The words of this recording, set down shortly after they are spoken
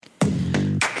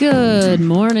Good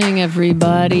morning,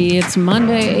 everybody. It's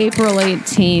Monday, April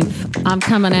 18th. I'm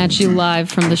coming at you live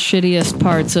from the shittiest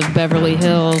parts of Beverly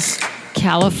Hills,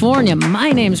 California.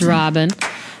 My name's Robin.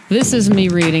 This is me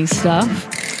reading stuff.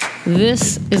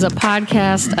 This is a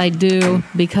podcast I do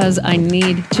because I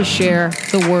need to share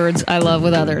the words I love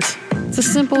with others. It's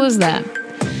as simple as that.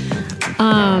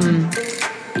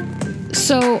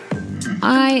 So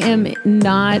I am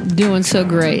not doing so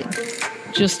great,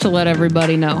 just to let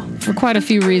everybody know, for quite a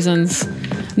few reasons.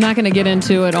 I'm not going to get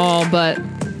into it all, but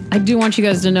I do want you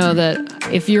guys to know that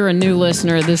if you're a new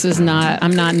listener,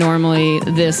 I'm not normally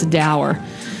this dour.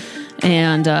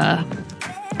 And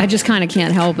I just kind of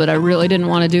can't help it. I really didn't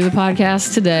want to do the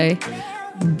podcast today,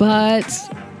 but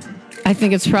I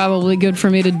think it's probably good for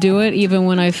me to do it, even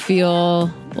when I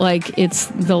feel like it's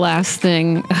the last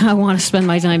thing I want to spend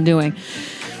my time doing.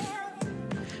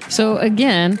 So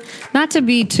again, not to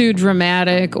be too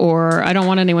dramatic, or I don't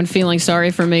want anyone feeling sorry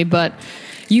for me, but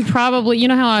you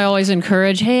know how I always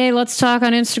encourage, hey, let's talk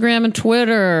on Instagram and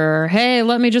Twitter. Hey,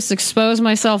 let me just expose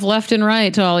myself left and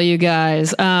right to all of you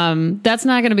guys. That's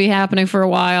not going to be happening for a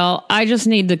while. I just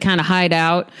need to kind of hide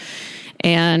out.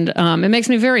 And it makes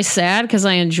me very sad because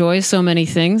I enjoy so many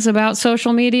things about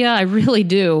social media. I really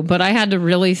do. But I had to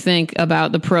really think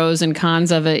about the pros and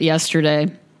cons of it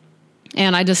yesterday.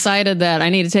 And I decided that I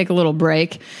need to take a little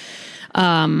break.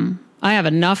 I have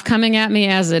enough coming at me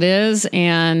as it is.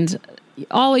 And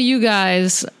all of you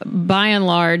guys, by and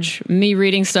large, me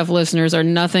reading stuff listeners, are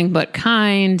nothing but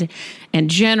kind and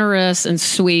generous and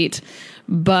sweet.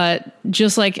 But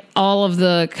just like all of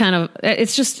the kind of,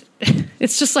 it's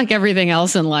just like everything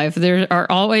else in life. There are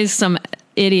always some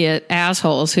idiot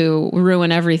assholes who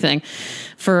ruin everything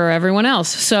for everyone else.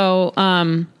 So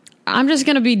I'm just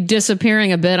going to be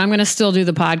disappearing a bit. I'm going to still do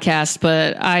the podcast,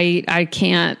 but I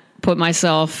can't put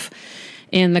myself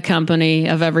in the company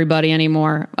of everybody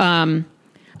anymore.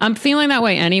 I'm feeling that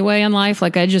way anyway in life.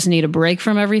 Like I just need a break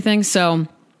from everything. So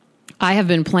I have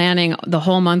been planning the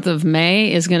whole month of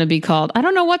May is going to be called, I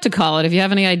don't know what to call it. If you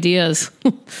have any ideas,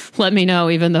 let me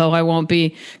know, even though I won't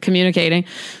be communicating.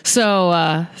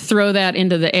 So throw that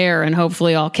into the air and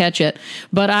hopefully I'll catch it.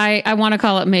 But I want to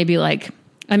call it maybe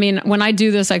when I do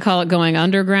this, I call it going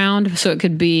underground. So it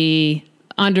could be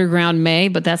Underground May,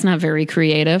 but that's not very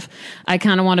creative. I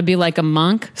kind of want to be like a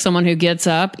monk, someone who gets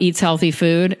up, eats healthy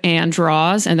food, and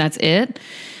draws, and that's it.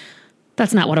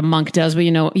 That's not what a monk does, but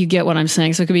you get what I'm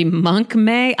saying. So it could be Monk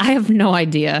May. I have no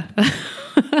idea.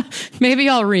 Maybe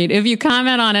I'll read. If you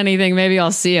comment on anything, maybe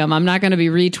I'll see them. I'm not going to be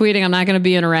retweeting. I'm not going to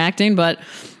be interacting, but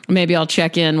maybe I'll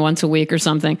check in once a week or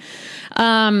something.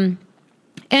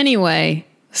 Anyway,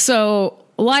 so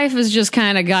life has just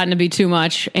kind of gotten to be too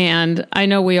much, and I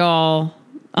know we all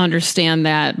understand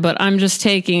that, but I'm just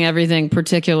taking everything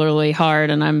particularly hard,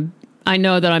 and I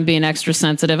know that I'm being extra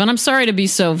sensitive, and I'm sorry to be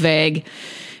so vague.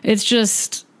 It's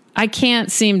just, I can't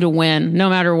seem to win no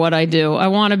matter what I do. I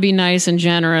want to be nice and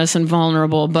generous and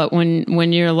vulnerable, but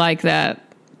when you're like that,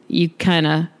 you kind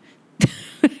of,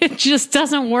 it just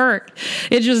doesn't work.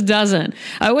 It just doesn't.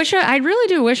 I really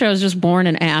do wish I was just born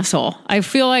an asshole. I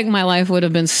feel like my life would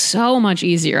have been so much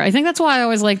easier. I think that's why I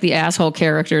always like the asshole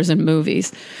characters in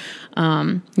movies.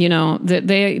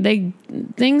 They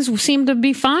things seem to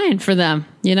be fine for them,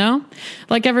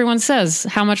 like everyone says,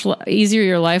 how much easier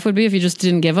your life would be if you just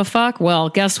didn't give a fuck. Well,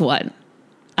 guess what?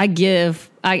 I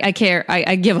care.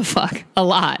 I give a fuck a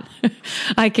lot.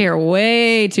 I care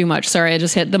way too much. Sorry, I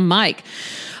just hit the mic.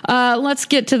 Let's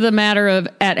get to the matter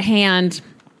at hand.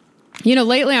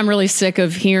 Lately I'm really sick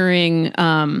of hearing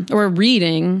or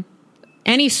reading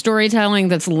any storytelling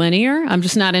that's linear. I'm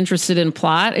just not interested in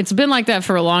plot. It's been like that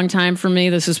for a long time for me.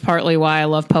 This is partly why I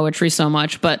love poetry so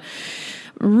much. But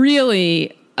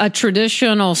really, a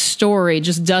traditional story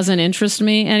just doesn't interest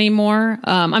me anymore.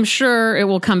 I'm sure it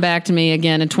will come back to me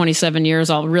again in 27 years.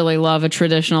 I'll really love a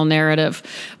traditional narrative.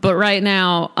 But right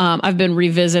now, I've been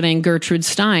revisiting Gertrude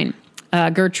Stein.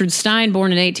 Gertrude Stein,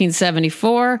 born in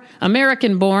 1874,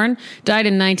 American-born, died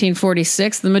in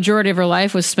 1946. The majority of her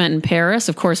life was spent in Paris.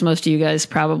 Of course, most of you guys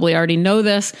probably already know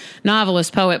this.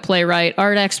 Novelist, poet, playwright,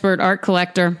 art expert, art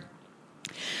collector.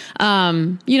 So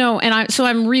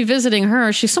I'm revisiting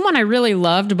her. She's someone I really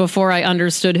loved before I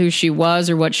understood who she was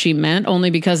or what she meant, only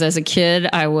because as a kid,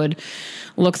 I would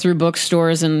look through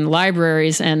bookstores and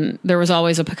libraries, and there was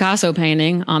always a Picasso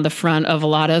painting on the front of a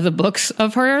lot of the books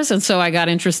of hers. And so I got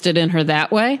interested in her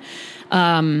that way.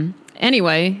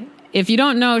 Anyway, if you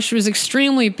don't know, she was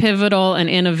extremely pivotal and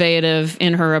innovative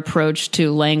in her approach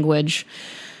to language.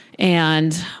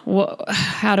 And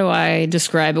how do I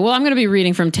describe it? Well, I'm going to be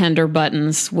reading from Tender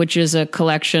Buttons, which is a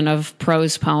collection of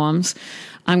prose poems.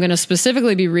 I'm going to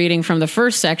specifically be reading from the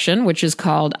first section, which is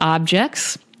called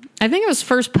Objects. I think it was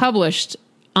first published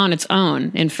on its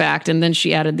own, in fact, and then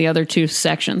she added the other 2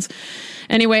 sections.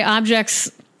 Anyway,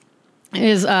 Objects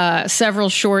is several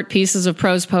short pieces of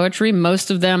prose poetry.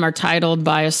 Most of them are titled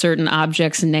by a certain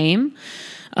object's name.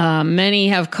 Many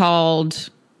have called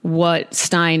what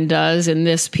Stein does in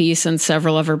this piece and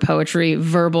several of her poetry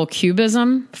verbal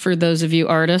cubism, for those of you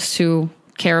artists who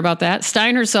care about that.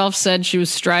 Stein herself said she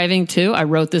was striving to, I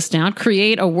wrote this down,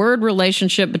 create a word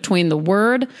relationship between the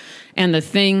word and the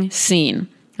thing seen.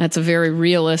 That's a very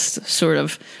realist sort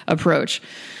of approach.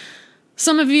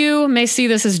 Some of you may see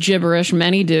this as gibberish.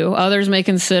 Many do. Others may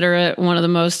consider it one of the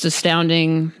most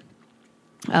astounding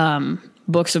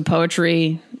books of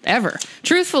poetry ever.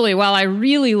 Truthfully, while I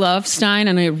really love Stein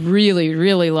and I really,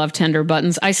 really love Tender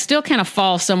Buttons, I still kind of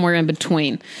fall somewhere in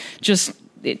between. Just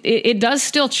it does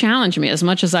still challenge me as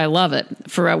much as I love it,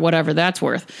 for whatever that's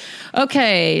worth.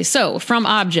 Okay, so from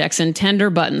Objects and Tender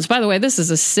Buttons. By the way, this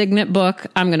is a Signet book.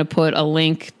 I'm going to put a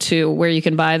link to where you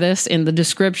can buy this in the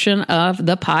description of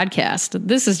the podcast.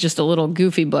 This is just a little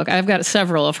goofy book. I've got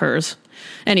several of hers.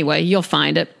 Anyway, you'll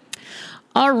find it.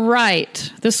 All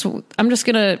right, I'm just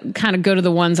going to kind of go to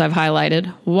the ones I've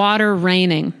highlighted. Water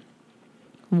raining.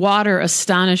 Water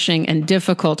astonishing and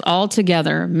difficult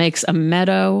altogether makes a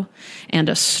meadow and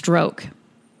a stroke.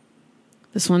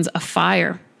 This one's a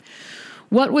fire.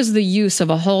 What was the use of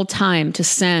a whole time to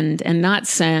send and not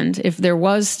send if there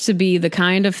was to be the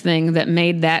kind of thing that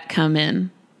made that come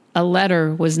in? A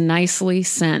letter was nicely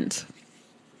sent.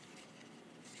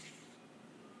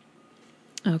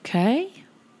 Okay.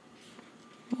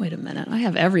 Wait a minute. I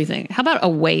have everything. How about a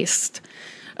waste?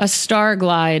 A star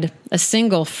glide, a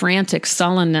single frantic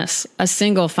sullenness, a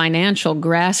single financial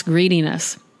grass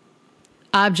greediness.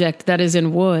 Object that is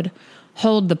in wood,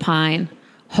 hold the pine,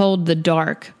 hold the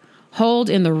dark, hold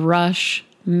in the rush,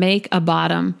 make a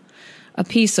bottom, a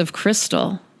piece of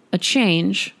crystal, a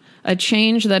change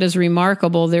that is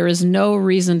remarkable. There is no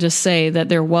reason to say that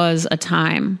there was a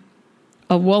time.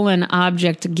 A woolen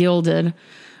object gilded,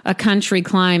 a country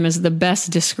climb is the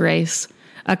best disgrace.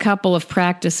 A couple of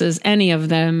practices, any of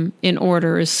them in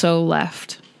order, is so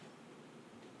left.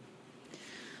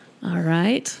 All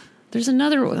right. There's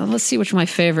another one. Let's see which my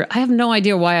favorite. I have no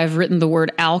idea why I've written the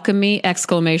word alchemy, ! Next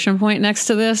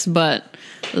to this, but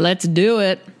let's do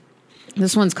it.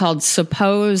 This one's called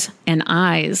Suppose and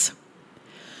Eyes.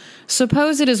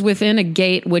 Suppose it is within a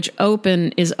gate which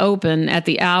is open at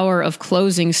the hour of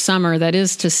closing summer. That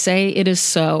is to say, it is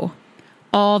so.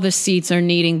 All the seats are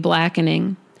needing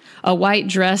blackening. A white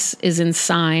dress is in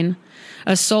sign.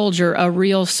 A soldier, a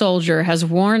real soldier, has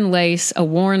worn lace, a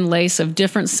worn lace of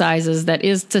different sizes. That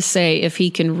is to say, if he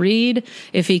can read,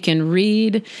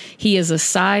 he is a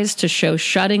size to show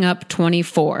shutting up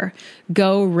 24.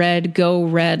 Go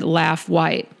red, laugh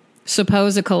white.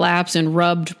 Suppose a collapse in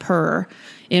rubbed purr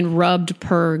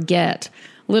get.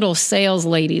 Little sails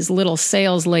ladies, little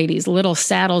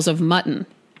saddles of mutton.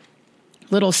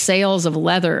 Little sails of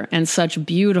leather, and such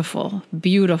beautiful,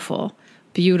 beautiful,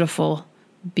 beautiful,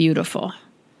 beautiful.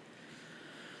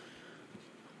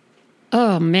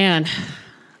 Oh, man.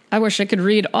 I wish I could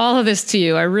read all of this to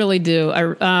you. I really do.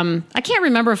 I can't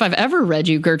remember if I've ever read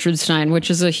you Gertrude Stein,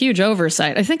 which is a huge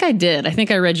oversight. I think I did. I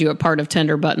think I read you a part of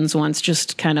Tender Buttons once,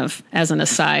 just kind of as an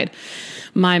aside.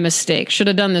 My mistake. Should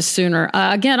have done this sooner.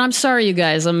 Again, I'm sorry, you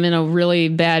guys. I'm in a really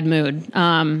bad mood.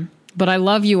 But I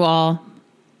love you all.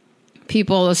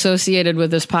 People associated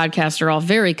with this podcast are all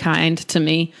very kind to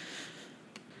me.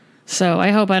 So I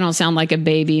hope I don't sound like a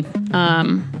baby.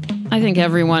 I think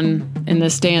everyone in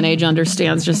this day and age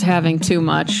understands just having too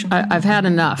much. I've had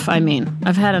enough.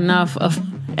 I've had enough of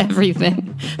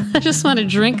everything. I just want to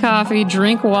drink coffee,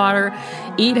 drink water,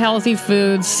 eat healthy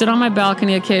foods, sit on my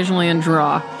balcony occasionally and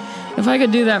draw. If I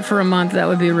could do that for a month, that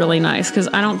would be really nice, because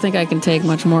I don't think I can take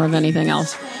much more of anything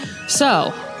else.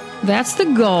 So that's the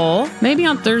goal. Maybe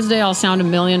on Thursday I'll sound a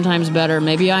million times better.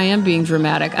 Maybe I am being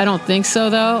dramatic. I don't think so,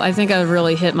 though. I think I've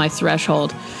really hit my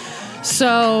threshold.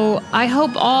 So I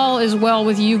hope all is well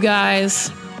with you guys.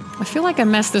 I feel like I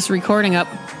messed this recording up.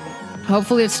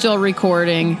 Hopefully it's still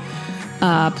recording.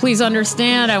 Please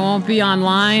understand I won't be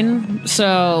online,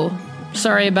 so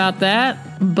sorry about that.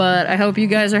 But I hope you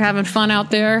guys are having fun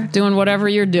out there, doing whatever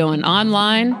you're doing,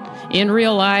 online, in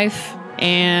real life,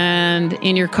 and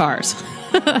in your cars.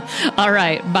 All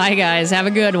right. Bye, guys. Have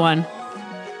a good one.